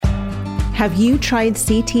Have you tried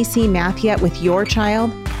CTC Math yet with your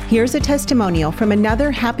child? Here's a testimonial from another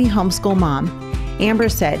happy homeschool mom. Amber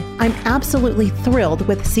said, "I'm absolutely thrilled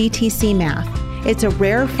with CTC Math. It's a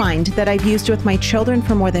rare find that I've used with my children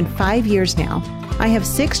for more than 5 years now. I have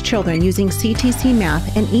 6 children using CTC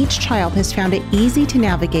Math, and each child has found it easy to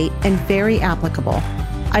navigate and very applicable.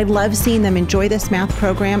 I love seeing them enjoy this math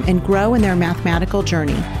program and grow in their mathematical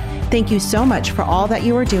journey. Thank you so much for all that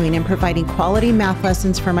you are doing in providing quality math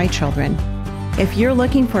lessons for my children." If you're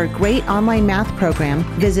looking for a great online math program,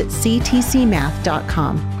 visit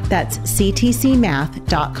ctcmath.com. That's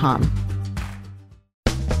ctcmath.com.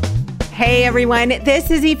 Hey everyone, this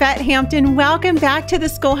is Yvette Hampton. Welcome back to the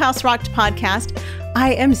Schoolhouse Rocked podcast.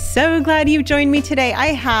 I am so glad you joined me today.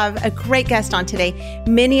 I have a great guest on today.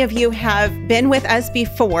 Many of you have been with us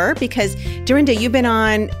before because Dorinda, you've been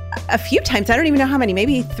on a few times. I don't even know how many,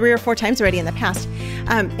 maybe 3 or 4 times already in the past.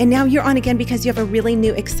 And now you're on again because you have a really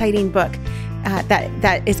new, exciting book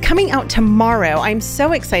that is coming out tomorrow. I'm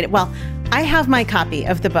so excited. Well, I have my copy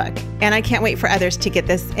of the book, and I can't wait for others to get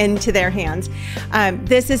this into their hands.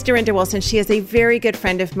 This is Dorinda Wilson. She is a very good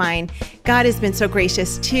friend of mine. God has been so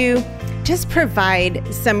gracious to just provide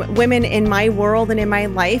some women in my world and in my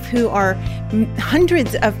life who are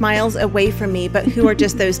hundreds of miles away from me, but who are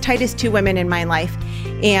just those tightest 2 women in my life,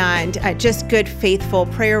 and just good, faithful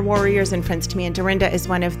prayer warriors and friends to me. And Dorinda is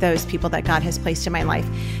one of those people that God has placed in my life.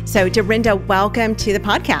 So Dorinda, welcome to the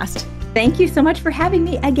podcast. Thank you so much for having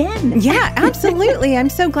me again. Yeah, absolutely. I'm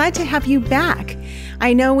so glad to have you back.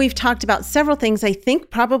 I know we've talked about several things. I think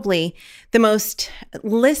probably the most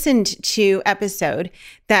listened to episode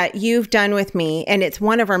that you've done with me, and it's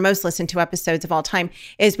one of our most listened to episodes of all time,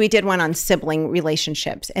 is we did one on sibling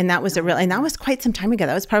relationships. And that was and that was quite some time ago.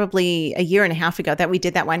 That was probably a year and a half ago that we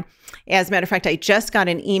did that one. As a matter of fact, I just got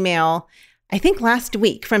an email I think last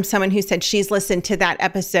week from someone who said she's listened to that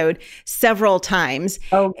episode several times.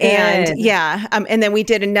 Oh, good. And yeah. And then we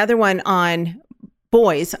did another one on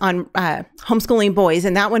boys, on homeschooling boys.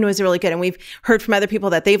 And that one was really good. And we've heard from other people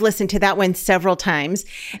that they've listened to that one several times.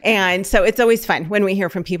 And so it's always fun when we hear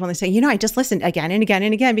from people and they say, I just listened again and again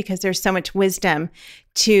and again, because there's so much wisdom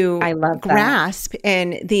to grasp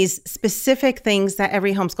in these specific things that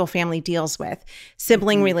every homeschool family deals with.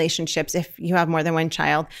 Sibling relationships, if you have more than one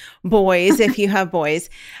child, boys, if you have boys.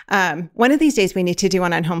 One of these days we need to do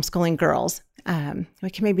one on homeschooling girls. We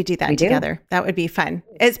can maybe do that together. That would be fun,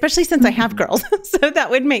 especially since I have girls. So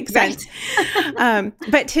that would make sense. Right.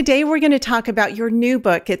 But today we're going to talk about your new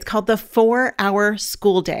book. It's called The 4-Hour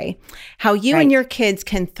School Day, How You and Your Kids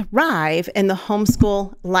Can Thrive in the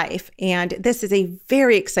Homeschool Life. And this is a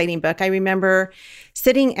very exciting book. I remember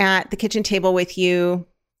sitting at the kitchen table with you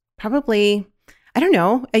probably,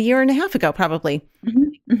 a year and a half ago, probably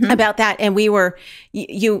about that. And we were,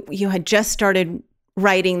 you had just started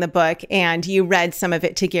writing the book, and you read some of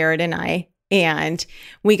it to Garrett and I, and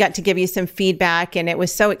we got to give you some feedback, and it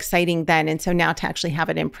was so exciting then. And so now to actually have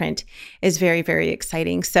it in print is very, very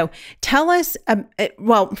exciting. So tell us,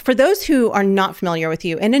 for those who are not familiar with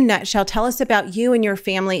you, in a nutshell, tell us about you and your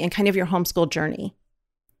family and kind of your homeschool journey.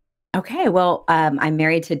 Okay. Well, I'm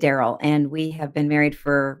married to Daryl, and we have been married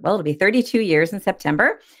for, it'll be 32 years in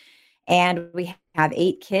September. And we have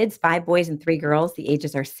 8 kids, 5 boys and 3 girls. The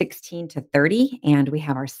ages are 16 to 30. And we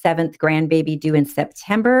have our 7th grandbaby due in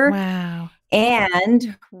September. Wow.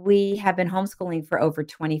 And we have been homeschooling for over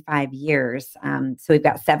 25 years. So we've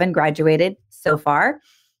got 7 graduated so far.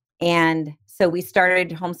 And so we started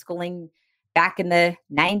homeschooling back in the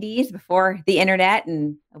 90s before the internet,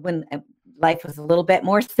 and when life was a little bit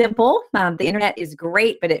more simple. The internet is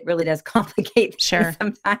great, but it really does complicate things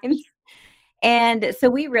sometimes. And so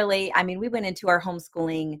we went into our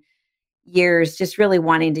homeschooling years just really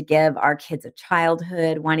wanting to give our kids a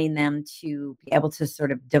childhood, wanting them to be able to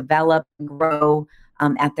sort of develop and grow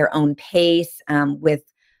at their own pace, with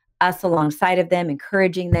us alongside of them,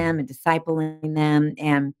 encouraging them and discipling them.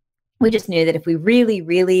 And we just knew that if we really,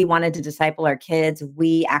 really wanted to disciple our kids,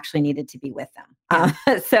 we actually needed to be with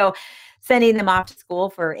them. So sending them off to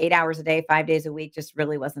school for 8 hours a day, 5 days a week just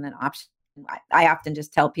really wasn't an option. I often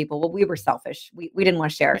just tell people, we were selfish. We didn't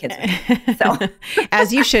want to share our kids with them. So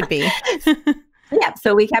as you should be. Yeah.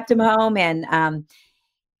 So we kept them home, and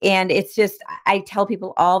it's just, I tell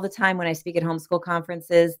people all the time when I speak at homeschool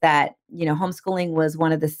conferences that, homeschooling was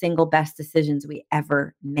one of the single best decisions we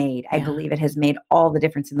ever made. I believe it has made all the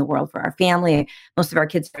difference in the world for our family. Most of our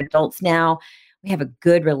kids are adults now. We have a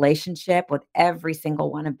good relationship with every single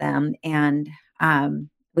one of them. And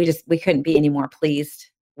we couldn't be any more pleased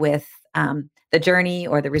with the journey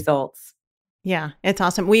or the results. Yeah, it's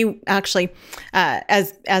awesome. We actually,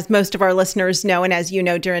 as most of our listeners know, and as you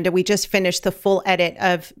know, Dorinda, we just finished the full edit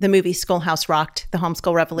of the movie Schoolhouse Rocked: The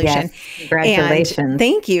Homeschool Revolution. Yes, congratulations. And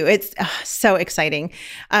thank you. It's so exciting.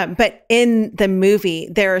 But in the movie,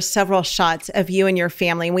 there are several shots of you and your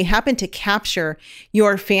family. And we happened to capture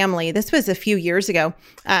your family. This was a few years ago,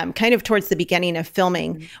 kind of towards the beginning of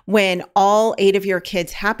filming, when all 8 of your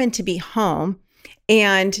kids happened to be home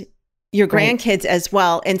and your grandkids as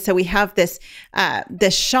well. And so we have this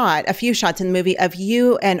shot, a few shots in the movie of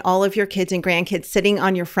you and all of your kids and grandkids sitting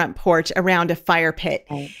on your front porch around a fire pit.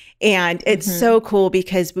 Right. And it's so cool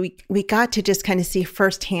because we got to just kind of see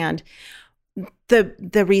firsthand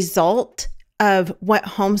the result of what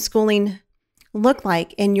homeschooling looked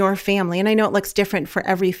like in your family. And I know it looks different for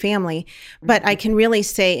every family, but I can really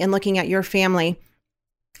say in looking at your family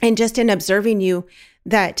and just in observing you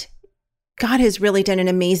that God has really done an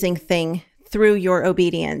amazing thing through your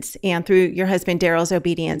obedience and through your husband Daryl's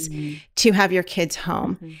obedience to have your kids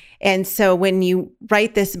home. And so when you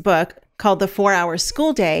write this book called The 4-Hour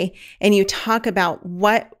School Day, and you talk about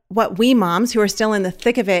what we moms who are still in the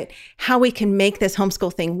thick of it, how we can make this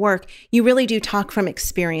homeschool thing work, you really do talk from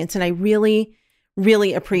experience. And I really,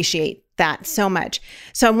 really appreciate that so much.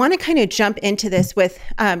 So I want to kind of jump into this with,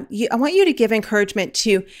 I want you to give encouragement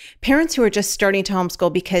to parents who are just starting to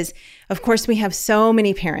homeschool, because of course we have so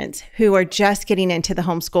many parents who are just getting into the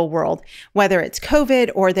homeschool world, whether it's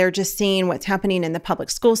COVID or they're just seeing what's happening in the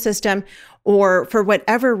public school system, or for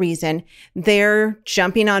whatever reason, they're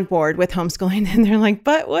jumping on board with homeschooling and they're like,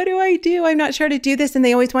 but what do I do? I'm not sure how to do this. And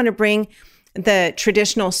they always want to bring the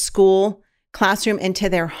traditional school classroom into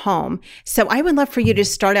their home. So I would love for you to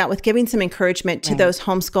start out with giving some encouragement to those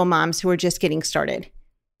homeschool moms who are just getting started.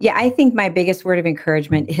 Yeah, I think my biggest word of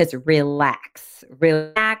encouragement is relax.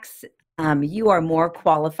 Relax. You are more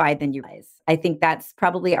qualified than you realize. I think that's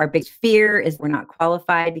probably our biggest fear, is we're not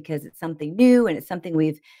qualified because it's something new and it's something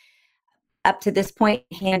we've, up to this point,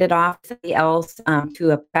 handed off to somebody else,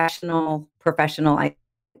 to a professional, I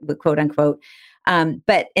would quote unquote. And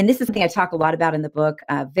this is something I talk a lot about in the book,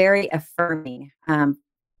 very affirming,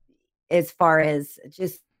 as far as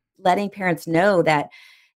just letting parents know that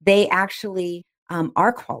they actually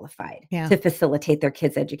are qualified to facilitate their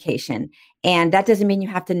kids' education. And that doesn't mean you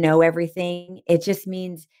have to know everything. It just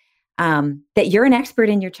means that you're an expert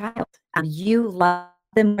in your child. You love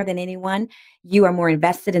them more than anyone. You are more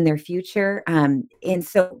invested in their future. And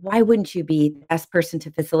so why wouldn't you be the best person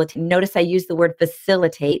to facilitate? Notice I use the word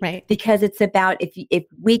facilitate, because it's about if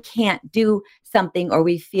we can't do something, or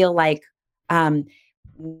we feel like to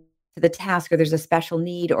the task, or there's a special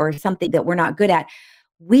need or something that we're not good at,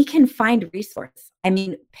 we can find resources. I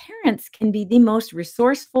mean, parents can be the most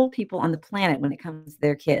resourceful people on the planet when it comes to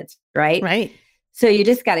their kids, right? Right. So you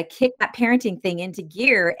just got to kick that parenting thing into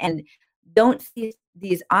gear and don't see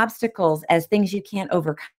these obstacles as things you can't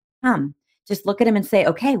overcome. Just look at them and say,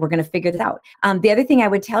 okay, we're going to figure this out. The other thing I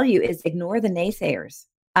would tell you is ignore the naysayers.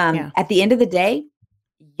 At the end of the day,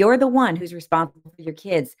 you're the one who's responsible for your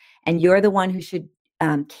kids, and you're the one who should,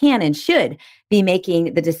 can and should be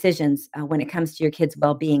making the decisions when it comes to your kids'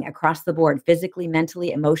 well-being across the board, physically,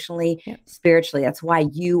 mentally, emotionally, spiritually. That's why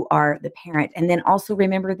you are the parent. And then also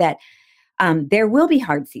remember that there will be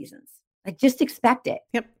hard seasons. Like, just expect it.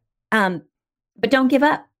 But don't give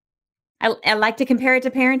up. I like to compare it to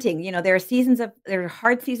parenting. You know, there are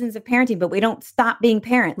hard seasons of parenting, but we don't stop being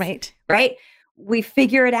parents. Right. We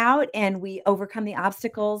figure it out and we overcome the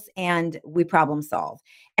obstacles and we problem solve.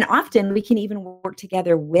 And often we can even work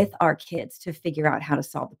together with our kids to figure out how to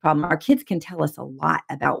solve the problem. Our kids can tell us a lot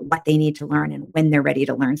about what they need to learn and when they're ready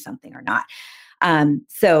to learn something or not.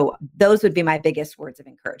 So those would be my biggest words of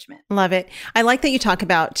encouragement. Love it. I like that you talk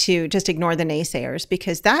about to just ignore the naysayers,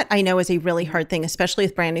 because that I know is a really hard thing, especially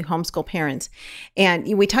with brand new homeschool parents.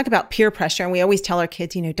 And we talk about peer pressure, and we always tell our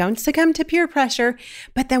kids, don't succumb to peer pressure,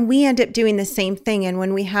 but then we end up doing the same thing. And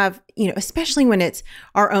when we have, especially when it's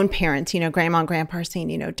our own parents, grandma and grandpa are saying,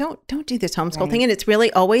 don't do this homeschool thing. And it's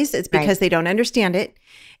really always, it's because they don't understand it.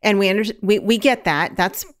 And we get that.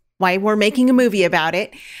 That's why we're making a movie about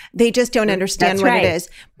it. They just don't understand what it is.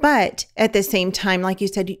 But at the same time, like you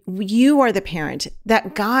said, you are the parent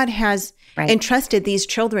that God has entrusted these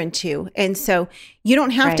children to. And so you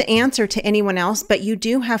don't have to answer to anyone else, but you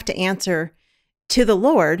do have to answer to the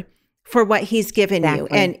Lord for what he's given you.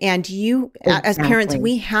 And you, as parents,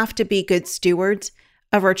 we have to be good stewards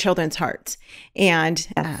of our children's hearts. And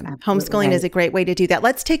homeschooling is a great way to do that.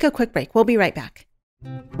 Let's take a quick break. We'll be right back.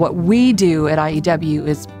 What we do at IEW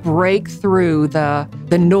is break through the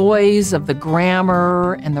noise of the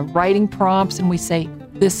grammar and the writing prompts, and we say,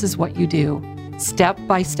 this is what you do, step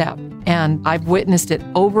by step. And I've witnessed it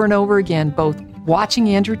over and over again, both watching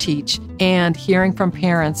Andrew teach and hearing from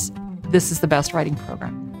parents, this is the best writing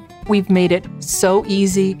program. We've made it so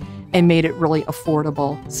easy and made it really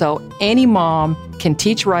affordable. So any mom can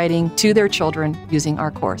teach writing to their children using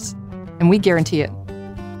our course, and we guarantee it.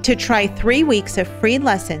 To try 3 weeks of free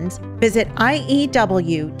lessons, visit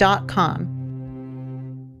IEW.com.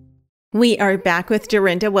 We are back with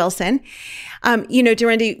Dorinda Wilson.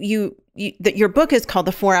 Dorinda, your book is called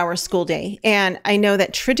The 4-Hour School Day. And I know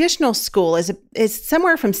that traditional school is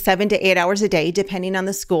somewhere from 7 to 8 hours a day, depending on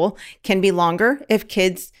the school, can be longer if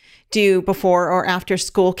kids do before or after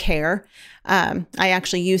school care. I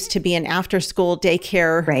actually used to be an after school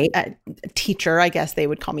daycare teacher. I guess they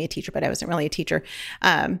would call me a teacher, but I wasn't really a teacher.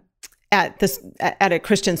 At a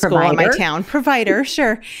Christian school in my town. Provider,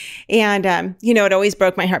 sure. And, it always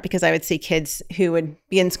broke my heart because I would see kids who would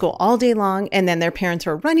be in school all day long, and then their parents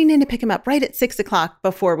were running in to pick them up right at 6 o'clock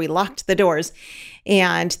before we locked the doors.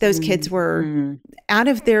 And those kids were out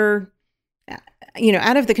of the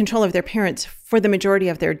control of their parents for the majority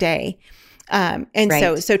of their day.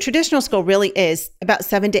 So traditional school really is about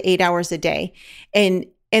 7 to 8 hours a day. And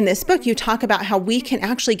in this book, you talk about how we can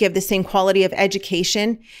actually give the same quality of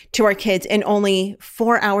education to our kids in only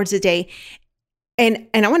 4 hours a day. And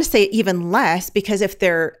I want to say even less, because if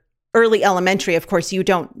they're early elementary, of course, you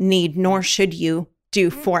don't need, nor should you do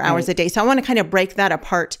 4 hours a day. So I want to kind of break that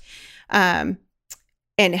apart and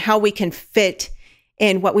how we can fit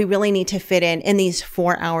in what we really need to fit in these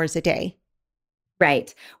 4 hours a day.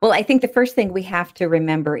 Right. Well, I think the first thing we have to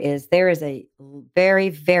remember is there is a very,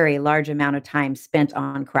 very large amount of time spent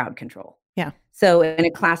on crowd control. Yeah. So in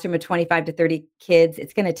a classroom of 25 to 30 kids,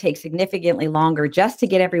 it's going to take significantly longer just to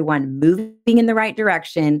get everyone moving in the right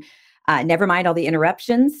direction, never mind all the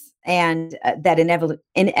interruptions and that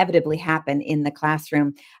inevitably happen in the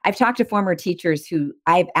classroom. I've talked to former teachers who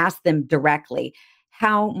I've asked them directly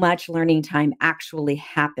how much learning time actually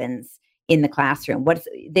happens in the classroom.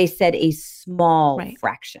 They said a small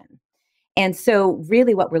fraction. And so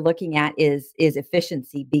really what we're looking at is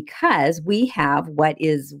efficiency, because we have what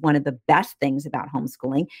is one of the best things about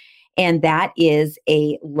homeschooling, and that is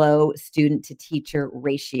a low student to teacher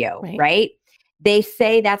ratio, right? They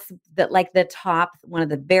say that's one of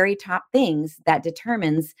the very top things that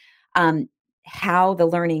determines how the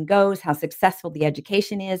learning goes, how successful the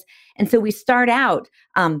education is. And so we start out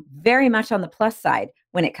very much on the plus side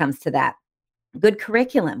when it comes to that. Good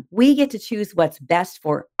curriculum. We get to choose what's best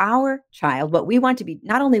for our child, what we want to be,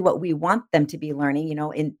 not only what we want them to be learning,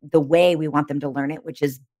 in the way we want them to learn it, which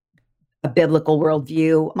is a biblical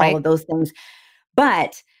worldview, all of those things,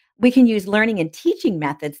 but we can use learning and teaching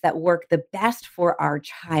methods that work the best for our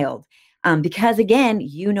child. Because again,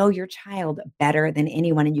 you know your child better than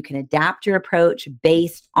anyone, and you can adapt your approach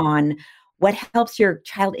based on what helps your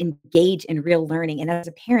child engage in real learning. And as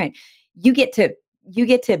a parent, you get to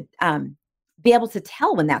be able to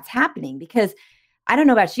tell when that's happening, because I don't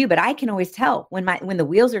know about you, but I can always tell when the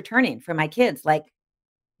wheels are turning for my kids, like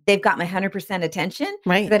they've got my 100% attention.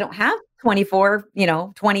 Right. They don't have 20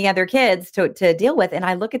 other kids to deal with. And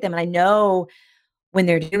I look at them and I know when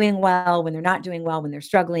they're doing well, when they're not doing well, when they're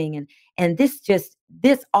struggling. And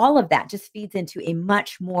all of that just feeds into a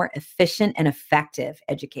much more efficient and effective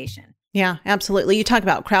education. Yeah, absolutely. You talk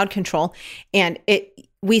about crowd control, and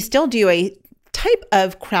we still do a type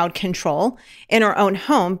of crowd control in our own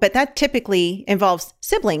home, but that typically involves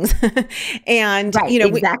siblings. And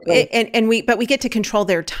exactly. But we get to control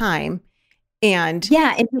their time and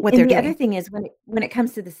what they're doing. The other thing is when it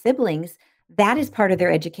comes to the siblings, that is part of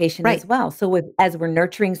their education as well. So as we're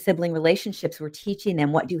nurturing sibling relationships, we're teaching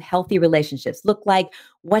them what do healthy relationships look like,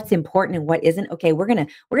 what's important and what isn't. Okay, we're gonna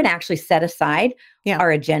actually set aside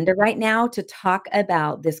our agenda right now to talk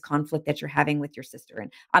about this conflict that you're having with your sister.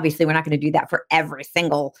 And obviously, we're not going to do that for every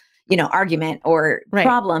single argument or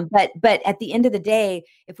problem. But at the end of the day,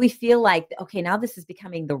 if we feel like, okay, now this is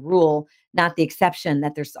becoming the rule, not the exception,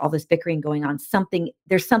 that there's all this bickering going on,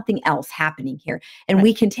 there's something else happening here. And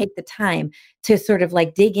we can take the time to sort of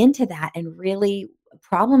like dig into that and really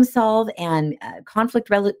problem solve and conflict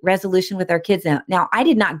resolution with our kids. Now, I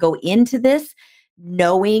did not go into this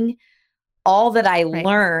knowing all that I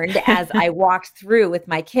learned as I walked through with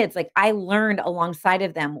my kids. Like I learned alongside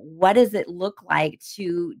of them, what does it look like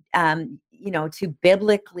to, to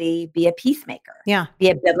biblically be a peacemaker, be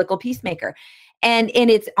a biblical peacemaker. And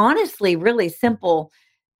it's honestly really simple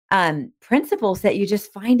principles that you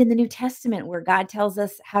just find in the New Testament, where God tells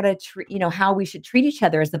us how to how we should treat each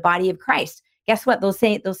other as the body of Christ. Guess what? Those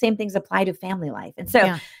same things apply to family life. And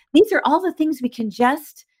so these are all the things we can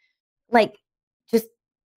just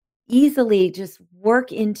easily just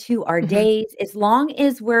work into our days as long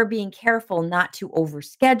as we're being careful not to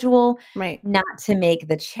overschedule, Right. not to make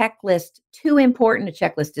the checklist too important. A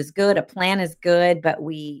checklist is good, a plan is good, but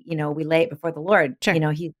we lay it before the Lord. Sure.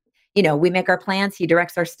 We make our plans, he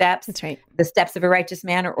directs our steps. That's right. The steps of a righteous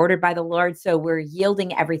man are ordered by the Lord. So we're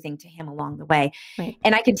yielding everything to him along the way. Right.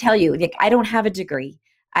 And I can tell you, like, I don't have a degree.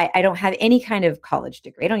 I don't have any kind of college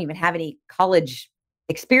degree. I don't even have any college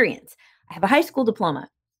experience. I have a high school diploma.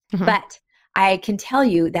 But I can tell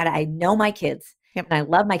you that I know my kids and I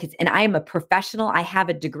love my kids, and I am a professional. I have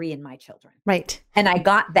a degree in my children. Right. And I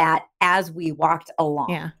got that as we walked along.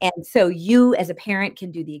 Yeah. And so you as a parent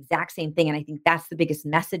can do the exact same thing. And I think that's the biggest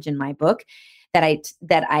message in my book that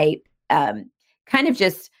I kind of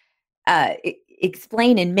just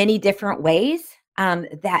explain in many different ways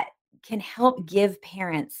that can help give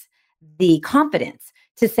parents the confidence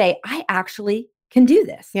to say, I actually can do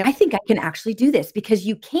this. Yep. I think I can actually do this, because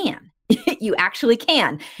you can. You actually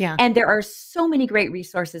can. Yeah. And there are so many great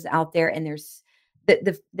resources out there. And there's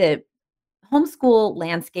the homeschool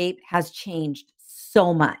landscape has changed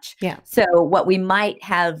so much. Yeah. So what we might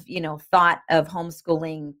have, thought of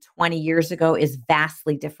homeschooling 20 years ago is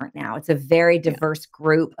vastly different now. It's a very diverse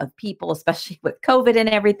group of people, especially with COVID and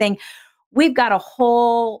everything. We've got a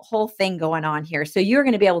whole thing going on here. So you're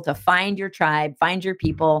going to be able to find your tribe, find your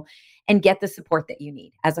people, and get the support that you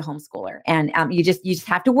need as a homeschooler. And you just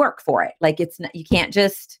have to work for it. Like, you can't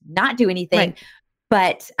just not do anything.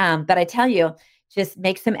 Right. But I tell you, just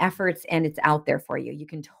make some efforts, and it's out there for you. You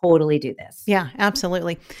can totally do this. Yeah,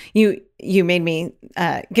 absolutely. You made me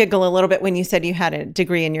giggle a little bit when you said you had a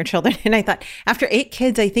degree in your children. And I thought, after 8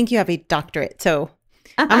 kids, I think you have a doctorate. So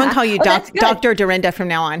I'm going to call you Dr. Dorinda from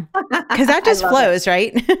now on, because that just flows,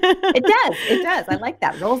 right? It does. I like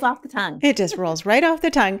that. Rolls off the tongue. It just rolls right off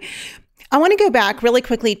the tongue. I want to go back really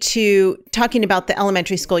quickly to talking about the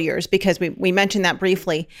elementary school years, because we mentioned that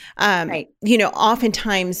briefly. Right.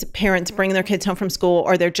 Oftentimes parents bring their kids home from school,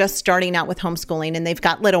 or they're just starting out with homeschooling and they've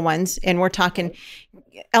got little ones, and we're talking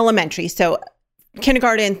elementary. So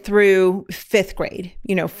kindergarten through 5th grade,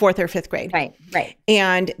 4th or 5th grade. Right.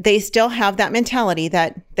 And they still have that mentality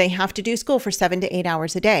that they have to do school for 7 to 8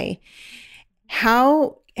 hours a day.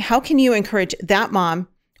 How can you encourage that mom?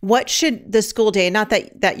 What should the school day, not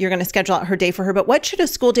that you're going to schedule out her day for her, but what should a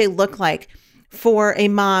school day look like for a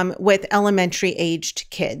mom with elementary aged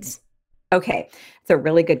kids? Okay. It's a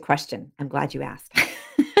really good question. I'm glad you asked.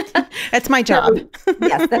 That's my job.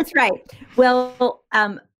 Yes, that's right. Well,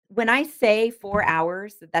 when I say 4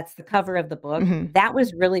 hours, that's the cover of the book. That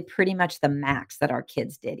was really pretty much the max that our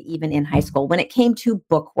kids did, even in high school, when it came to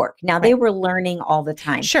book work. Now, they were learning all the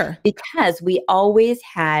time. Sure. Because we always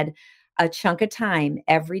had a chunk of time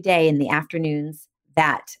every day in the afternoons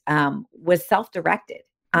that was self-directed.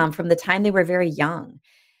 From the time they were very young,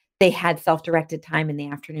 they had self-directed time in the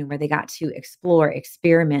afternoon where they got to explore,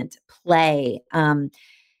 experiment, play,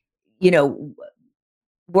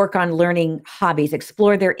 work on learning hobbies,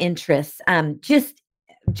 explore their interests,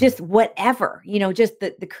 just whatever, just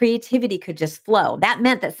the creativity could just flow. That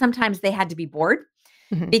meant that sometimes they had to be bored.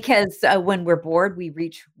 Because when we're bored, we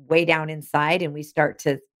reach way down inside and we start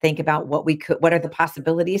to think about what are the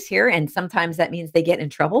possibilities here. And sometimes that means they get in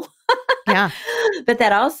trouble. Yeah. But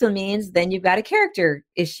that also means then you've got a character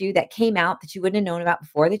issue that came out that you wouldn't have known about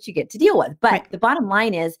before that you get to deal with. But the bottom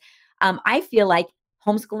line is, I feel like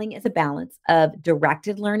homeschooling is a balance of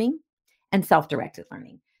directed learning and self-directed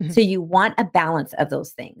learning. So you want a balance of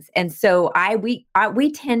those things. And so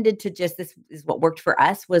we tended to this is what worked for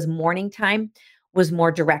us, was morning time was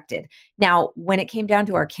more directed. Now, when it came down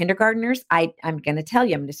to our kindergartners, I'm going to tell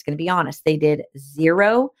you, I'm just going to be honest. They did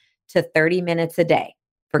 0 to 30 minutes a day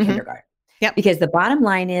for kindergarten. Yep. Because the bottom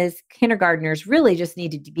line is kindergartners really just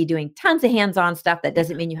need to be doing tons of hands-on stuff. That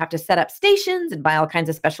doesn't mean you have to set up stations and buy all kinds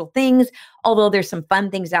of special things. Although there's some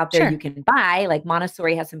fun things out there you can buy, like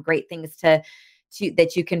Montessori has some great things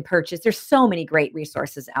that you can purchase. There's so many great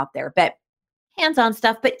resources out there, but hands-on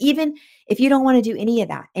stuff. But even if you don't want to do any of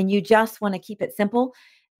that and you just want to keep it simple,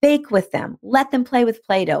 bake with them, let them play with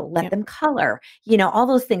Play-Doh, let them color, all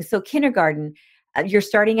those things. So kindergarten, you're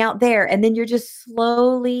starting out there, and then you're just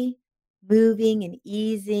slowly moving and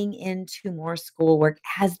easing into more schoolwork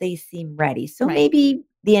as they seem ready. So maybe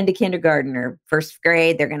the end of kindergarten or 1st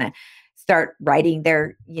grade, they're going to start writing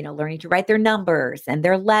their, learning to write their numbers and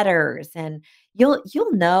their letters. And you'll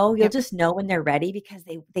just know when they're ready, because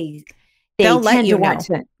they'll let you know.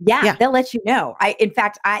 They'll let you know. In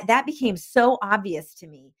fact, that became so obvious to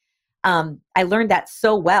me I learned that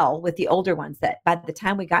so well with the older ones that by the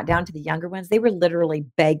time we got down to the younger ones, they were literally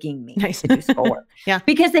begging me Nice. to do schoolwork. Yeah.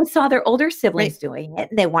 Because they saw their older siblings Right. doing it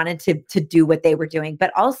and they wanted to do what they were doing.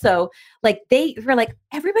 But also like they were like,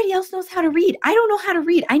 everybody else knows how to read. I don't know how to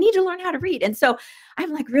read. I need to learn how to read. And so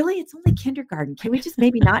I'm like, really? It's only kindergarten. Can we just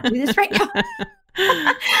maybe not do this right now?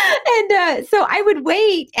 And so I would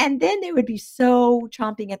wait and then they would be so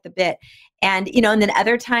chomping at the bit. And, and then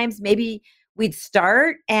other times maybe we'd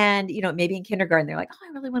start and, maybe in kindergarten, they're like, oh,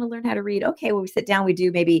 I really want to learn how to read. Okay, well, we sit down, we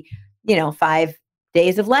do maybe, 5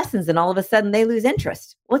 days of lessons and all of a sudden they lose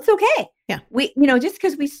interest. Well, it's okay. Yeah. We, just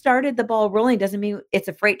because we started the ball rolling doesn't mean it's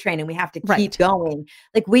a freight train and we have to keep going.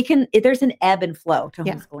 Like there's an ebb and flow to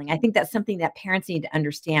homeschooling. I think that's something that parents need to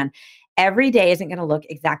understand. Every day isn't going to look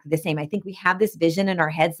exactly the same. I think we have this vision in our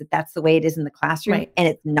heads that that's the way it is in the classroom and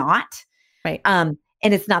it's not. Right.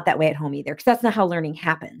 And it's not that way at home either, because that's not how learning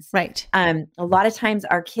happens. Right. A lot of times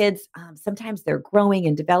our kids, sometimes they're growing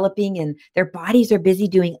and developing and their bodies are busy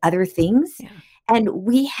doing other things. Yeah. And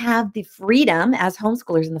we have the freedom as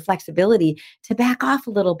homeschoolers and the flexibility to back off a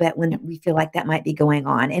little bit when we feel like that might be going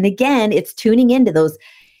on. And again, it's tuning into those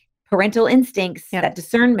parental instincts, that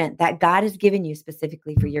discernment that God has given you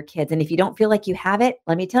specifically for your kids. And if you don't feel like you have it,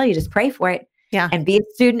 let me tell you, just pray for it. Yeah. And be a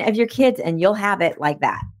student of your kids and you'll have it like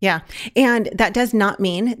that. Yeah. And that does not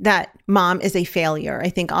mean that mom is a failure. I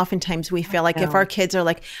think oftentimes we feel like if our kids are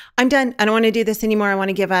like, I'm done, I don't want to do this anymore, I want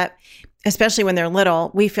to give up, especially when they're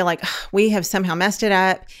little, we feel like we have somehow messed it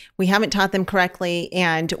up. We haven't taught them correctly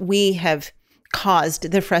and we have caused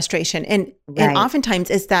the frustration. And oftentimes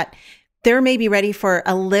it's that they're maybe ready for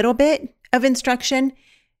a little bit of instruction.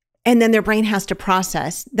 And then their brain has to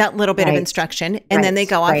process that little bit of instruction. And then they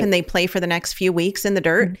go off and they play for the next few weeks in the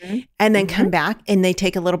dirt and then come back and they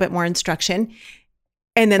take a little bit more instruction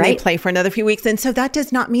and then they play for another few weeks. And so that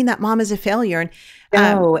does not mean that mom is a failure.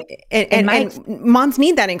 And moms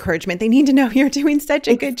need that encouragement. They need to know you're doing such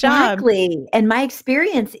a good job. Exactly. And my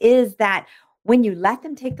experience is that when you let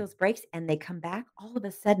them take those breaks and they come back, all of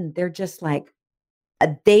a sudden they're just like,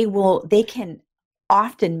 they can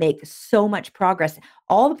often make so much progress.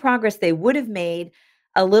 All the progress they would have made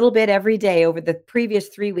a little bit every day over the previous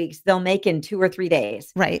 3 weeks, they'll make in 2 or 3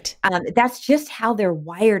 days. Right. That's just how they're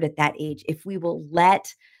wired at that age. If we will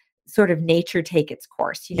let sort of nature take its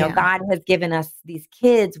course, God has given us these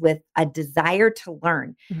kids with a desire to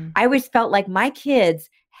learn. I always felt like my kids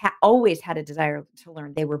always had a desire to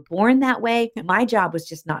learn. They were born that way. My job was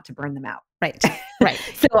just not to burn them out. Right. Right.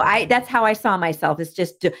 So that's how I saw myself. It's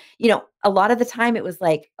just, a lot of the time it was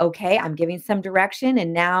like, okay, I'm giving some direction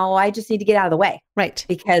and now I just need to get out of the way. Right.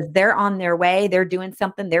 Because they're on their way. They're doing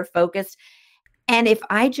something. They're focused. And if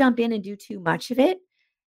I jump in and do too much of it,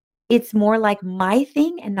 it's more like my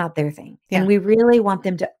thing and not their thing. Yeah. And we really want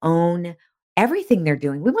them to own everything they're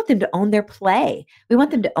doing. We want them to own their play. We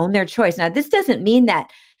want them to own their choice. Now, this doesn't mean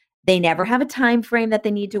that they never have a time frame that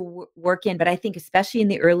they need to work in, but I think especially in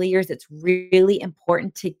the early years, it's really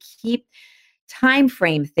important to keep time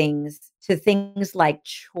frame things to things like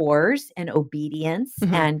chores and obedience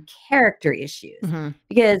and character issues,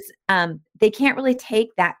 because they can't really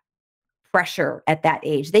take that pressure at that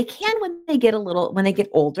age. They can when they get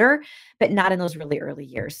older, but not in those really early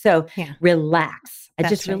years. So relax.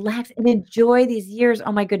 Relax and enjoy these years.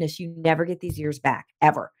 Oh my goodness, you never get these years back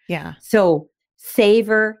ever. Yeah. So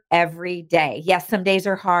savor every day. Yes, some days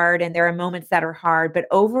are hard and there are moments that are hard, but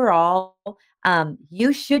overall,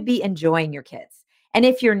 you should be enjoying your kids. And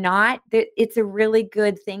if you're not, it's a really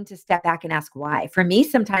good thing to step back and ask why. For me,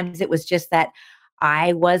 sometimes it was just that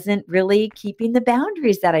I wasn't really keeping the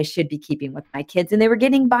boundaries that I should be keeping with my kids, and they were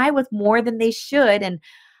getting by with more than they should. And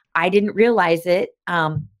I didn't realize it,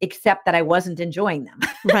 except that I wasn't enjoying them.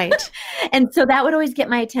 Right. And so that would always get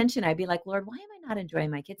my attention. I'd be like, Lord, why am I not enjoying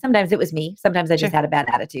my kids? Sometimes it was me. Sometimes I just had a bad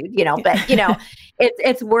attitude, but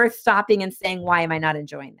it's worth stopping and saying, why am I not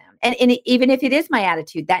enjoying them? And even if it is my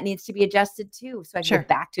attitude, that needs to be adjusted too. So I can go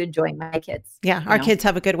back to enjoying my kids. Yeah. Our kids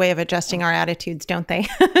have a good way of adjusting our attitudes, don't they?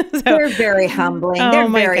 They're very humbling. They're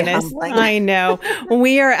very humbling. I know.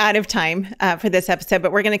 We are out of time for this episode,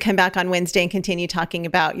 but we're going to come back on Wednesday and continue talking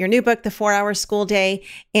about your new book, The 4-Hour School Day,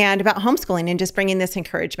 and about homeschooling and just bringing this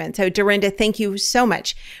encouragement. So Dorinda, thank you so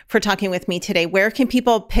much for talking with me today. Where can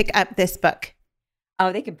people pick up this book?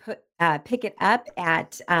 Oh, they can pick it up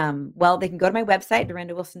at, they can go to my website,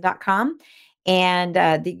 dorindawilson.com.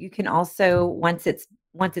 And you can also, once it's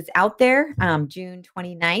once it's out there, June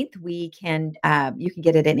 29th, you can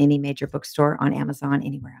get it at any major bookstore, on Amazon,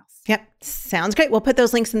 anywhere else. Yep. Sounds great. We'll put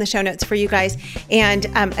those links in the show notes for you guys. And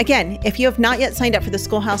again, if you have not yet signed up for the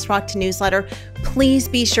Schoolhouse Rocked newsletter, please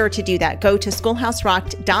be sure to do that. Go to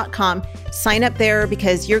schoolhouserocked.com, sign up there,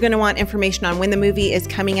 because you're going to want information on when the movie is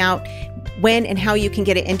coming out, when and how you can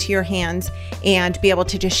get it into your hands, and be able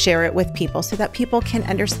to just share it with people so that people can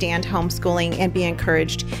understand homeschooling and be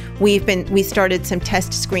encouraged. We started some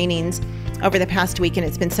test screenings over the past week, and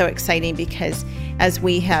it's been so exciting because as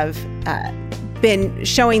we have been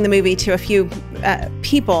showing the movie to a few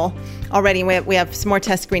people already, we have some more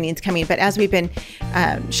test screenings coming, but as we've been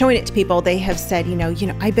showing it to people, they have said,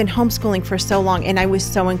 I've been homeschooling for so long and I was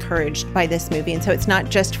so encouraged by this movie. And so it's not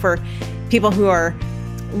just for people who are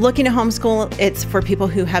looking to homeschool, it's for people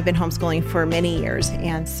who have been homeschooling for many years.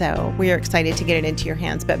 And so we are excited to get it into your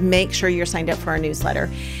hands, but make sure you're signed up for our newsletter,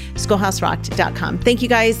 schoolhouserocked.com. Thank you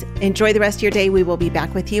guys. Enjoy the rest of your day. We will be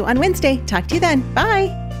back with you on Wednesday. Talk to you then.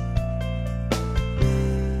 Bye.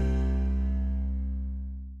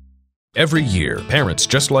 Every year, parents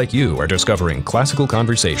just like you are discovering Classical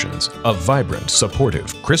Conversations, a vibrant,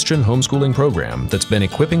 supportive Christian homeschooling program that's been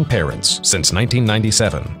equipping parents since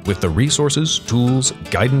 1997 with the resources, tools,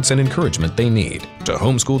 guidance, and encouragement they need to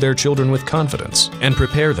homeschool their children with confidence and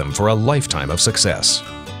prepare them for a lifetime of success.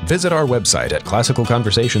 Visit our website at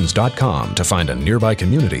classicalconversations.com to find a nearby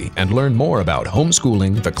community and learn more about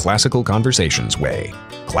homeschooling the Classical Conversations way.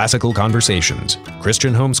 Classical Conversations,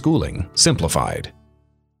 Christian homeschooling simplified.